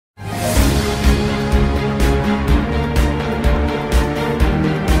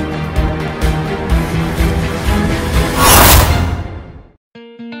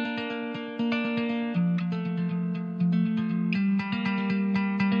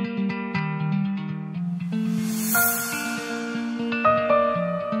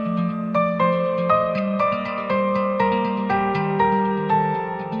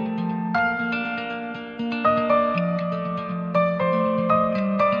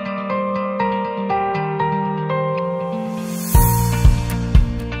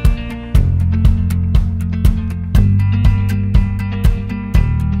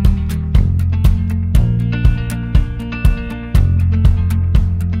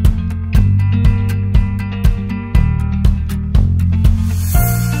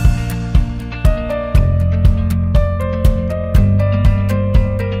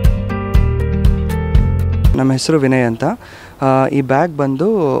ನಮ್ಮ ಹೆಸರು ವಿನಯ್ ಅಂತ. ಈ ಬ್ಯಾಗ್ ಬಂದು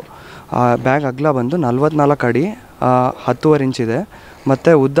ಬ್ಯಾಗ್ ಅಗಲ ಬಂದು 44 ಅಡಿ 10.5 ಇಂಚಿದೆ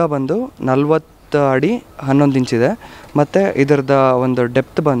ಮತ್ತು ಉದ್ದ ಬಂದು 40 ಅಡಿ 11 ಇಂಚಿದೆ ಮತ್ತು ಇದರದ ಒಂದು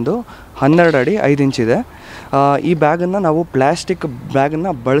ಡೆಪ್ತ್ ಬಂದು 12 ಅಡಿ 5 ಇಂಚಿದೆ. ಈ ಬ್ಯಾಗನ್ನು ನಾವು ಪ್ಲಾಸ್ಟಿಕ್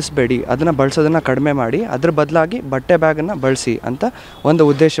ಬ್ಯಾಗನ್ನು ಬಳಸಬೇಡಿ, ಅದನ್ನು ಬಳಸೋದನ್ನು ಕಡಿಮೆ ಮಾಡಿ ಅದ್ರ ಬದಲಾಗಿ ಬಟ್ಟೆ ಬ್ಯಾಗನ್ನು ಬಳಸಿ ಅಂತ ಒಂದು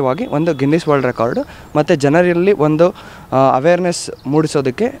ಉದ್ದೇಶವಾಗಿ ಒಂದು ಗಿನ್ನಿಸ್ ವರ್ಲ್ಡ್ ರೆಕಾರ್ಡ್ ಮತ್ತು ಜನರಲ್ಲಿ ಒಂದು ಅವೇರ್ನೆಸ್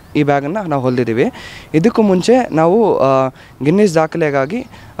ಮೂಡಿಸೋದಕ್ಕೆ ಈ ಬ್ಯಾಗನ್ನು ನಾವು ಹೊಲಿದಿದ್ದೀವಿ. ಇದಕ್ಕೂ ಮುಂಚೆ ನಾವು ಗಿನ್ನಿಸ್ ದಾಖಲೆಗಾಗಿ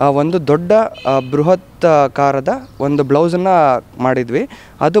ಒಂದು ದೊಡ್ಡ ಬೃಹತ್ ಕಾರದ ಒಂದು ಬ್ಲೌಸನ್ನು ಮಾಡಿದ್ವಿ.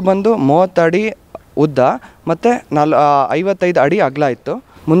 ಅದು ಬಂದು 30 ಅಡಿ ಉದ್ದ ಮತ್ತು 55 ಅಡಿ ಅಗಲ ಇತ್ತು.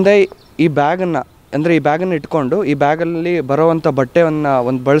 ಮುಂದೆ ಈ ಬ್ಯಾಗನ್ನು ಅಂದರೆ ಈ ಬ್ಯಾಗನ್ನು ಇಟ್ಕೊಂಡು ಈ ಬ್ಯಾಗಲ್ಲಿ ಬರೋವಂಥ ಬಟ್ಟೆಯನ್ನು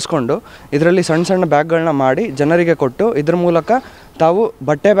ಒಂದು ಬಳಸ್ಕೊಂಡು ಇದರಲ್ಲಿ ಸಣ್ಣ ಸಣ್ಣ ಬ್ಯಾಗ್ಗಳನ್ನ ಮಾಡಿ ಜನರಿಗೆ ಕೊಟ್ಟು ಇದ್ರ ಮೂಲಕ ತಾವು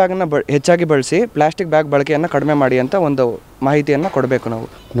ಬಟ್ಟೆ ಬ್ಯಾಗನ್ನು ಹೆಚ್ಚಾಗಿ ಬಳಸಿ ಪ್ಲಾಸ್ಟಿಕ್ ಬ್ಯಾಗ್ ಬಳಕೆಯನ್ನು ಕಡಿಮೆ ಮಾಡಿ ಅಂತ ಒಂದು ಮಾಹಿತಿಯನ್ನು ಕೊಡಬೇಕು ನಾವು.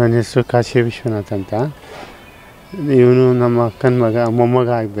 ನನ್ನ ಹೆಸರು ಕಾಶಿ ವಿಶ್ವನಾಥ್ ಅಂತ. ಇವನು ನಮ್ಮ ಅಕ್ಕನ ಮೊಮ್ಮಗ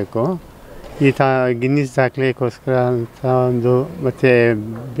ಆಗಬೇಕು. ಗಿನ್ನಿಸ್ ದಾಖಲೆಗೋಸ್ಕರ ಅಂತ ಒಂದು ಮತ್ತು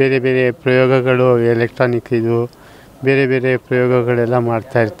ಬೇರೆ ಬೇರೆ ಪ್ರಯೋಗಗಳು ಎಲೆಕ್ಟ್ರಾನಿಕ್ ಬೇರೆ ಬೇರೆ ಪ್ರಯೋಗಗಳೆಲ್ಲ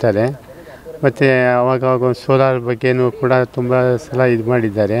ಮಾಡ್ತಾಯಿರ್ತಾರೆ. ಮತ್ತು ಆವಾಗವಾಗ ಸೋಲಾರ್ ಬಗ್ಗೆನೂ ಕೂಡ ತುಂಬ ಸಲ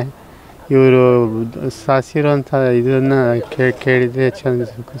ಮಾಡಿದ್ದಾರೆ. ಇವರು ಸಾಸಿರೋಂಥ ಇದನ್ನು ಕೇಳಿದರೆ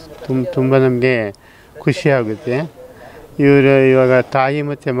ತುಂಬ ನಮಗೆ ಖುಷಿಯಾಗುತ್ತೆ. ಇವರು ಇವಾಗ ತಾಯಿ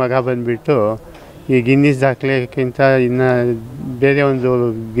ಮತ್ತು ಮಗ ಬಂದುಬಿಟ್ಟು ಈ ಗಿನ್ನಿಸ್ ದಾಖಲೆಗಿಂತ ಇನ್ನು ಬೇರೆ ಒಂದು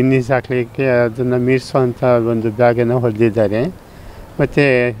ಗಿನ್ನಿಸ್ ದಾಖಲೆಗೆ ಅದನ್ನು ಮೀರಿಸೋವಂಥ ಒಂದು ಬ್ಯಾಗನ್ನು ಹೊಲಿದಿದ್ದಾರೆ. ಮತ್ತು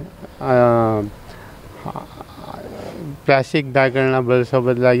ಪ್ಲಾಸ್ಟಿಕ್ ಬ್ಯಾಗ್ಗಳನ್ನ ಬಳಸೋ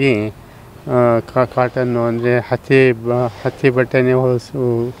ಬದಲಾಗಿ ಕಾಟನ್ನು ಅಂದರೆ ಹತ್ತಿ ಬಟ್ಟೆನೇ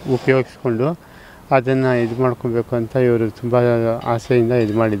ಉಪಯೋಗಿಸ್ಕೊಂಡು ಅದನ್ನು ಮಾಡ್ಕೊಬೇಕು ಅಂತ ಇವರು ತುಂಬ ಆಸೆಯಿಂದ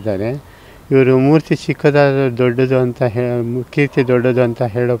ಮಾಡಿದ್ದಾರೆ. ಇವರು ಮೂರ್ತಿ ಚಿಕ್ಕದಾದ ದೊಡ್ಡದು ಅಂತ ಕೀರ್ತಿ ದೊಡ್ಡದು ಅಂತ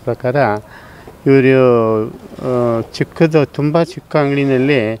ಹೇಳೋ ಪ್ರಕಾರ ಇವರು ತುಂಬ ಚಿಕ್ಕ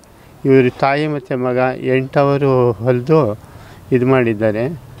ಅಂಗಡಿನಲ್ಲಿ ಇವರು ತಾಯಿ ಮತ್ತು ಮಗ 8 ಅವರು ಹೊಲಿದು ಮಾಡಿದ್ದಾರೆ.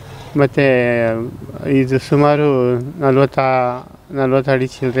 ಮತ್ತು ಇದು ಸುಮಾರು 40 ಅಡಿ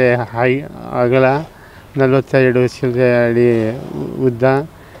ಚಿಲ್ಲರೆ ಅಗಲ, 42 ಚಿಲ್ಲರೆ ಅಡಿ ಉದ್ದ,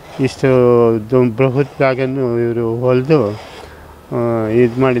 ಇಷ್ಟು ಬೃಹತ್ ಬ್ಯಾಗನ್ನು ಇವರು ಹೊಲಿದು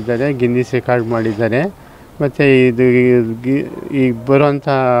ಮಾಡಿದ್ದಾರೆ, ಗಿನ್ನಿಸ್ ರೆಕಾರ್ಡ್ ಮಾಡಿದ್ದಾರೆ. ಮತ್ತು ಇದು ಈಗ ಬರುವಂಥ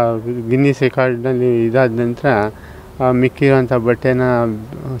ಗಿನ್ನಿಸ್ ರೆಕಾರ್ಡ್ನಲ್ಲಿ ಇದಾದ ನಂತರ ಮಿಕ್ಕಿರೋಂಥ ಬಟ್ಟೆನ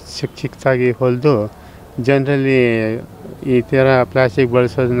ಚಿಕ್ಕದಾಗಿ ಹೊಲಿದು ಜನರಲ್ಲಿ ಈ ಥರ ಪ್ಲಾಸ್ಟಿಕ್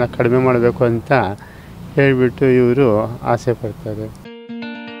ಬಳಸೋದನ್ನು ಕಡಿಮೆ ಮಾಡಬೇಕು ಅಂತ ಹೇಳಿಬಿಟ್ಟು ಇವರು ಆಸೆ ಪಡ್ತಾರೆ.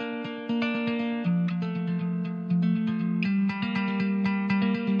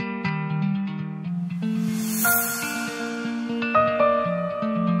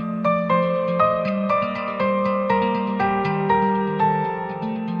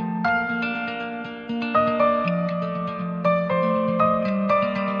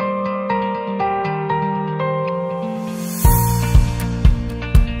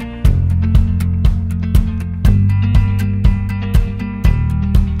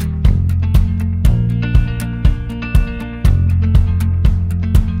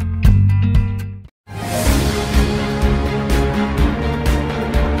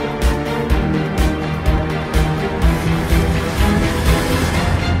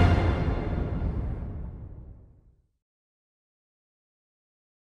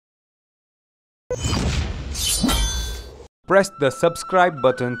 Press the subscribe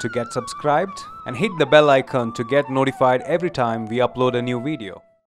button to get subscribed and hit the bell icon to get notified every time we upload a new video.